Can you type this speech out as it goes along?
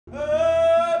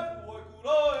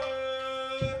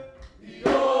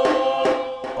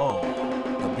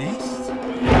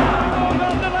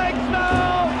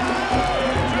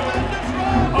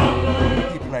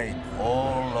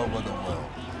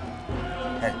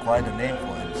quite a name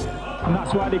for himself. And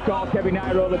that's why they call Kevin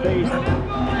Iro the Beast.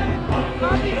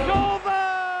 And it's over!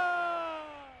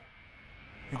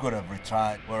 He could have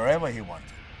retired wherever he wanted.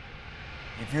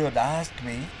 If you had asked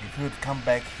me if he would come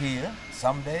back here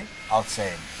someday, I'd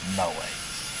say no way.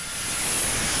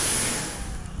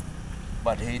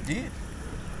 But he did.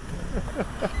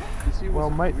 Well,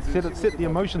 mate, set the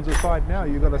emotions aside now.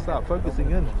 You've got to start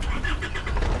focusing in.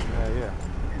 Yeah.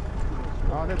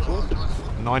 Oh, that's awesome.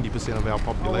 90% of our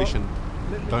population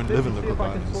don't live in the Cook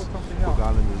Islands. Cook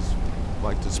Islanders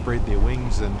like to spread their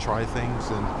wings and try things,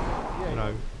 and you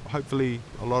know, hopefully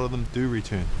a lot of them do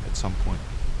return at some point.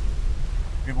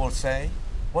 People say,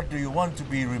 what do you want to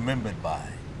be remembered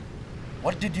by?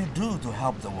 What did you do to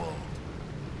help the world?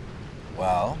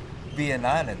 Well, be an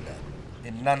islander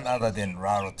in none other than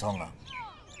Rarotonga.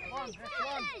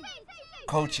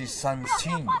 Coach his son's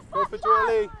team. Go for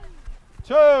Charlie.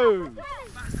 2.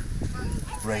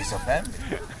 Raise a family.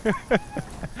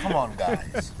 Come on,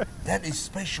 guys. That is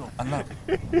special enough.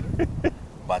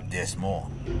 But there's more.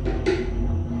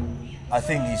 I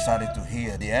think he started to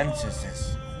hear the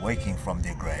ancestors waking from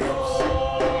their graves,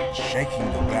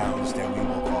 shaking the grounds that we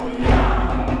walk on,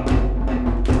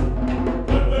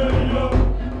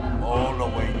 all the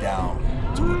way down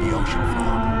to the ocean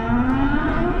floor.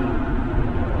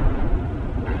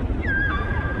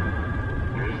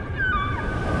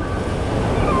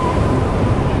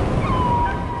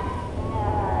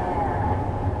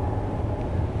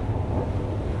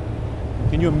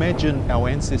 Can you imagine our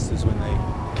ancestors when they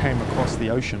came across the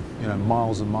ocean, you know,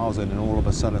 miles and miles, and then all of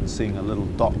a sudden seeing a little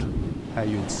dot, how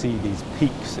you'd see these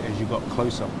peaks as you got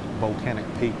closer, volcanic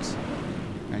peaks,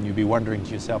 and you'd be wondering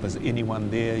to yourself, is anyone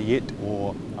there yet,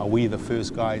 or are we the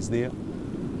first guys there?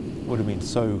 Would have been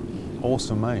so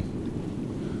awesome, eh?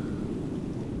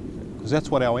 Because that's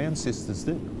what our ancestors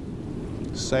did.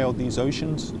 Sailed these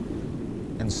oceans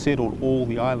and settled all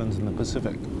the islands in the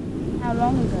Pacific. How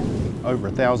long ago? Over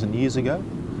 1,000 years ago.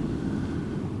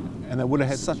 And they would have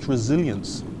had such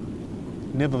resilience,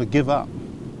 never give up.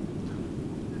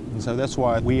 And so that's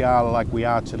why we are like we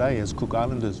are today as Cook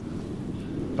Islanders.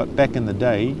 But back in the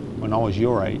day, when I was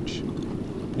your age,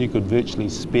 you could virtually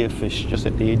spearfish just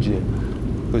at the edge there,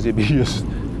 because there'd be just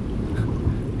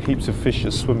heaps of fish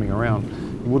just swimming around.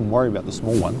 You wouldn't worry about the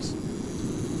small ones.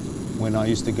 When I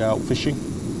used to go out fishing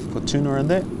for tuna and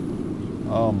that,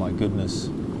 oh my goodness,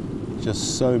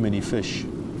 just so many fish.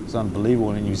 It's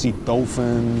unbelievable, and you see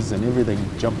dolphins and everything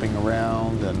jumping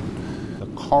around, and the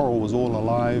coral was all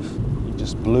alive,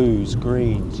 just blues,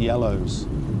 greens, yellows,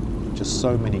 just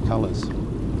so many colours.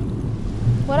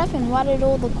 What happened? Why did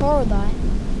all the coral die?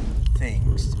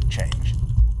 Things changed.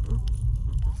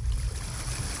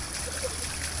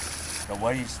 The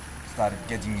waves started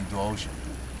getting into the ocean.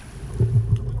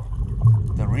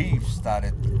 The reefs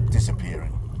started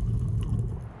disappearing.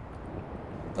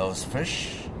 Those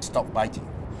fish stopped biting.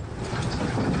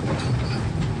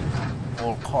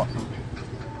 All caught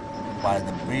by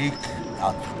the big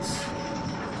outfits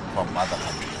from other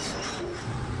countries.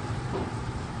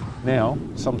 Now,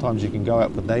 sometimes you can go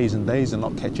out for days and days and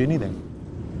not catch anything.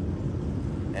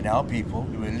 And our people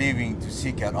were leaving to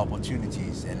seek out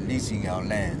opportunities and leasing our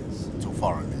lands to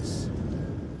foreigners.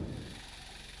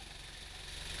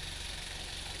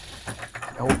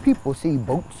 Our people see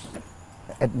boats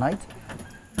at night.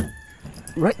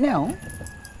 Right now,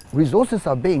 resources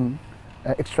are being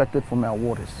extracted from our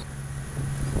waters.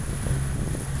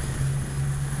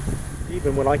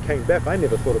 Even when I came back, I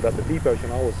never thought about the deep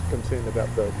ocean. I was concerned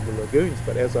about the lagoons,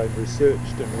 but as I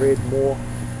researched and read more,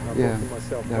 I thought to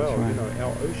myself, well, right. You know,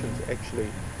 our oceans actually,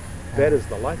 that is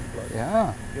the lifeblood.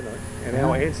 Yeah. You know, and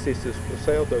our ancestors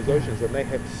sailed those oceans, and they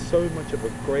have so much of a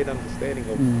great understanding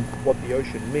of what the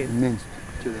ocean meant.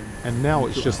 To them. And now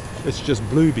it's just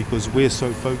blue because we're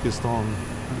so focused on,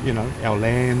 you know, our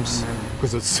lands,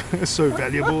 because it's so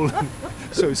valuable and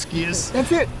so scarce.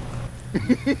 That's it.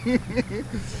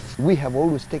 We have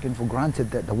always taken for granted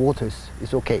that the waters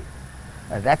is okay.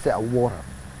 That's our water,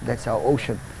 that's our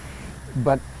ocean.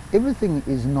 But everything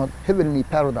is not heavenly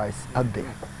paradise out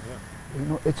there. You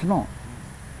know, it's not.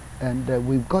 And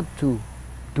we've got to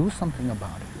do something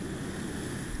about it.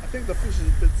 I think the fish is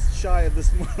a bit shy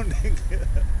this morning.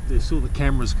 They saw the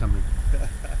cameras coming.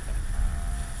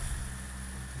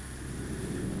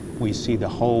 We see the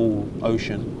whole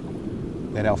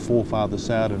ocean that our forefathers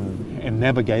sailed and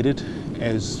navigated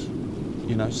as,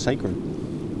 you know, sacred.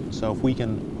 So if we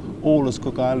can, all as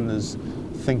Cook Islanders,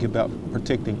 think about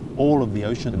protecting all of the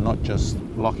ocean and not just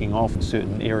locking off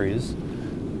certain areas,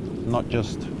 not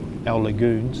just our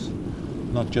lagoons,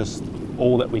 not just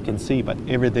all that we can see, but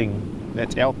everything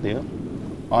that's out there,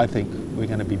 I think we're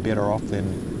going to be better off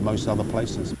than most other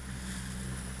places.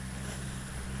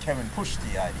 Kevin pushed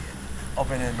the idea of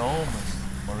an enormous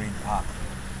marine park,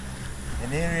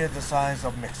 an area the size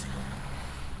of Mexico.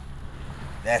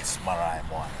 That's Marai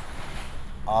Moana,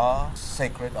 our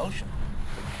sacred ocean.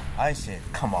 I said,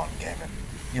 come on, Kevin,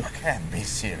 you can't be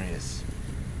serious.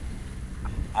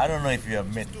 I don't know if you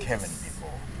have met Kevin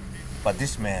before, but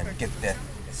this man gets that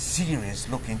serious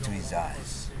look into his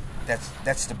eyes.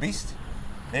 That's the beast.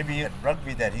 Maybe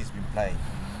rugby that he's been playing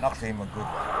knocked him a good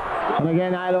one. And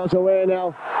again, Iro's away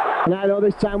now. And Iro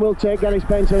this time will take Gary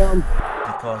Spencer on.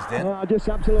 Because then Just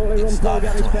absolutely run through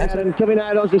Gary Spencer. And Kevin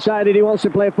Iro's decided he wants to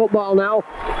play football now.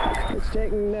 It's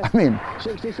taken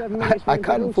 67 minutes. I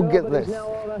can't forget this.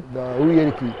 The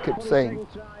Uyeriki kept saying,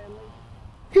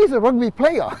 he's a rugby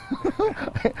player.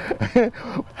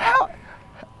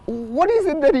 What is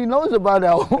it that he knows about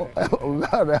our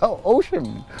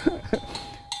ocean?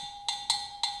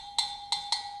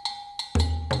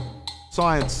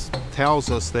 Science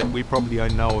tells us that we probably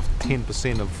only know of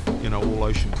 10% of all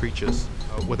ocean creatures.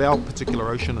 With our particular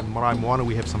ocean in Marai Moana,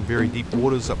 we have some very deep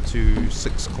waters up to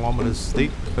 6 kilometres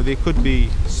deep. So there could be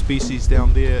species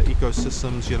down there,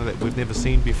 ecosystems that we've never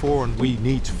seen before, and we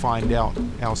need to find out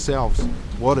ourselves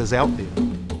what is out there.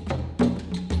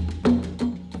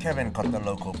 Kevin got the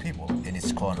local people in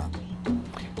his corner.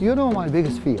 You know my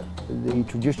biggest fear? The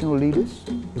traditional leaders,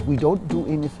 if we don't do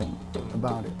anything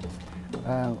about it,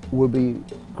 will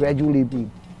gradually be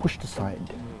pushed aside.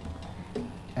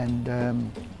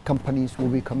 And companies will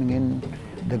be coming in,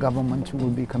 the government will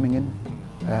be coming in,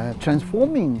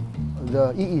 transforming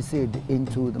the EEZ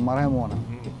into the Marai Moana.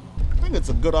 I think it's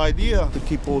a good idea to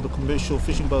keep all the commercial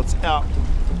fishing boats out,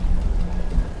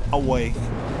 away.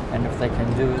 And if they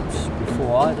can do it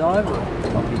before I dive,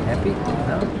 I'll be happy,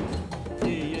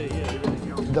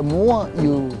 The more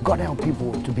you got our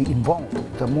people to be involved,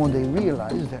 the more they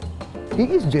realize that he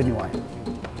is genuine.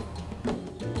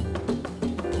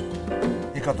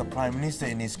 He got the Prime Minister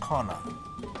in his corner,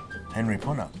 Henry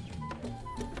Puna.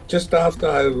 Just after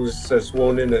I was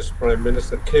sworn in as Prime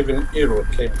Minister, Kevin Iro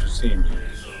came to see me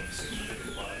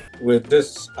with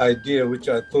this idea, which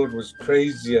I thought was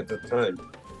crazy at the time,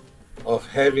 of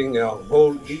having our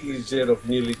whole EEZ of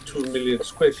nearly 2 million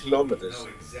square kilometers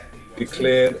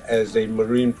declared as a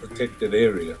marine protected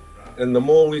area. And the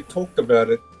more we talked about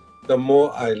it, the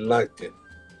more I liked it.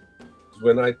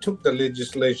 When I took the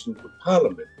legislation to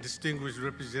Parliament, distinguished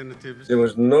representatives, there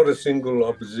was not a single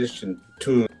opposition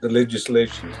to the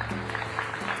legislation.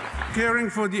 Caring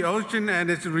for the ocean and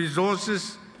its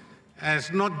resources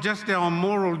as not just our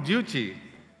moral duty,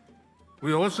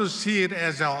 we also see it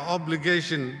as our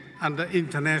obligation under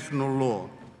international law.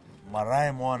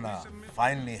 Marai Moana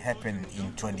finally happened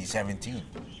in 2017.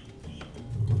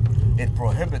 It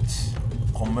prohibits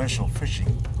commercial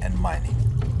fishing and mining.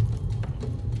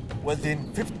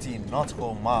 Within 15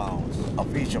 nautical miles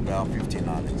of each of our 15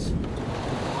 islands.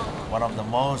 One of the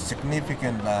most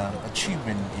significant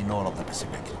achievements in all of the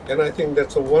Pacific. And I think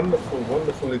that's a wonderful,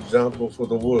 wonderful example for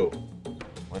the world.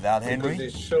 Without Henry,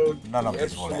 because it showed none of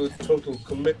this will absolute happen. total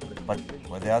commitment. But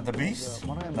without the beast,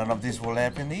 none of this will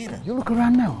happen either. You look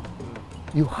around now,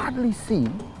 you hardly see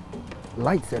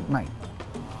lights at night.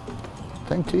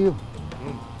 Thanks to you.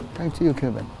 Thanks to you,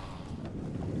 Kevin.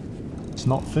 It's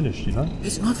not finished,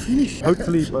 It's not finished.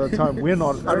 Hopefully by the time we're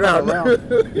not around,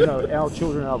 our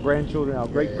children, our grandchildren, our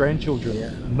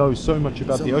great-grandchildren know so much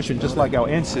about the ocean, just like our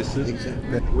ancestors,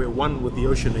 that we're one with the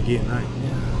ocean again,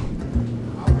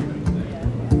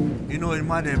 It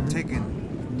might have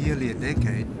taken nearly a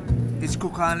decade. It's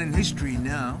Cook Island history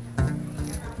now.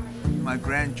 My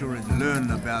grandchildren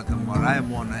learned about the Marai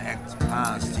Moana Act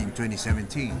passed in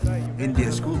 2017 in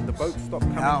their schools. The boat stopped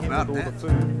coming How in about with all that? the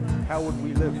food. How would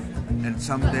we live? And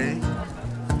someday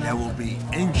there will be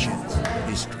ancient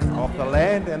history. Off the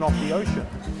land and off the ocean.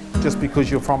 Just because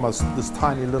you're from this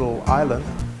tiny little island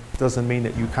doesn't mean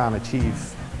that you can't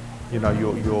achieve,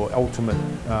 your ultimate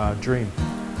dream.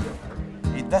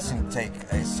 It doesn't take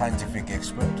a scientific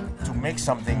expert to make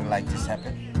something like this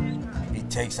happen. It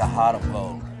takes a heart of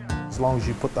gold. As long as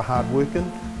you put the hard work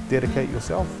in, dedicate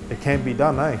yourself, it can be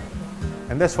done,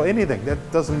 And that's for anything. That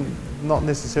doesn't, not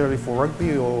necessarily for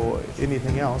rugby or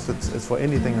anything else, it's for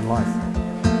anything in life.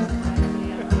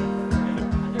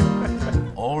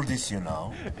 All this,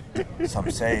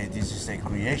 some say this is a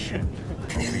creation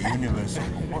of a universal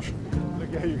proportion,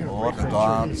 or the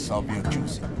gods of your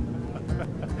choosing.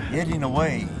 Yet in a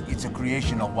way, it's a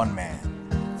creation of one man,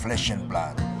 flesh and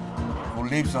blood, who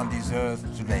lives on this earth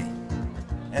today.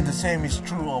 And the same is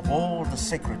true of all the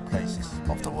sacred places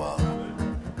of the world.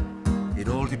 It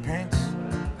all depends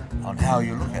on how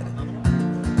you look at it.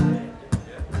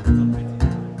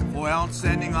 For our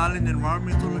Outstanding Island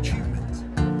Environmental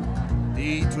Achievement,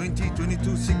 the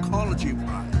 2022 Seacology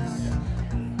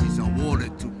Prize is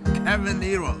awarded to Kevin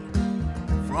Iro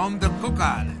from the Cook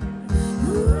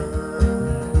Islands.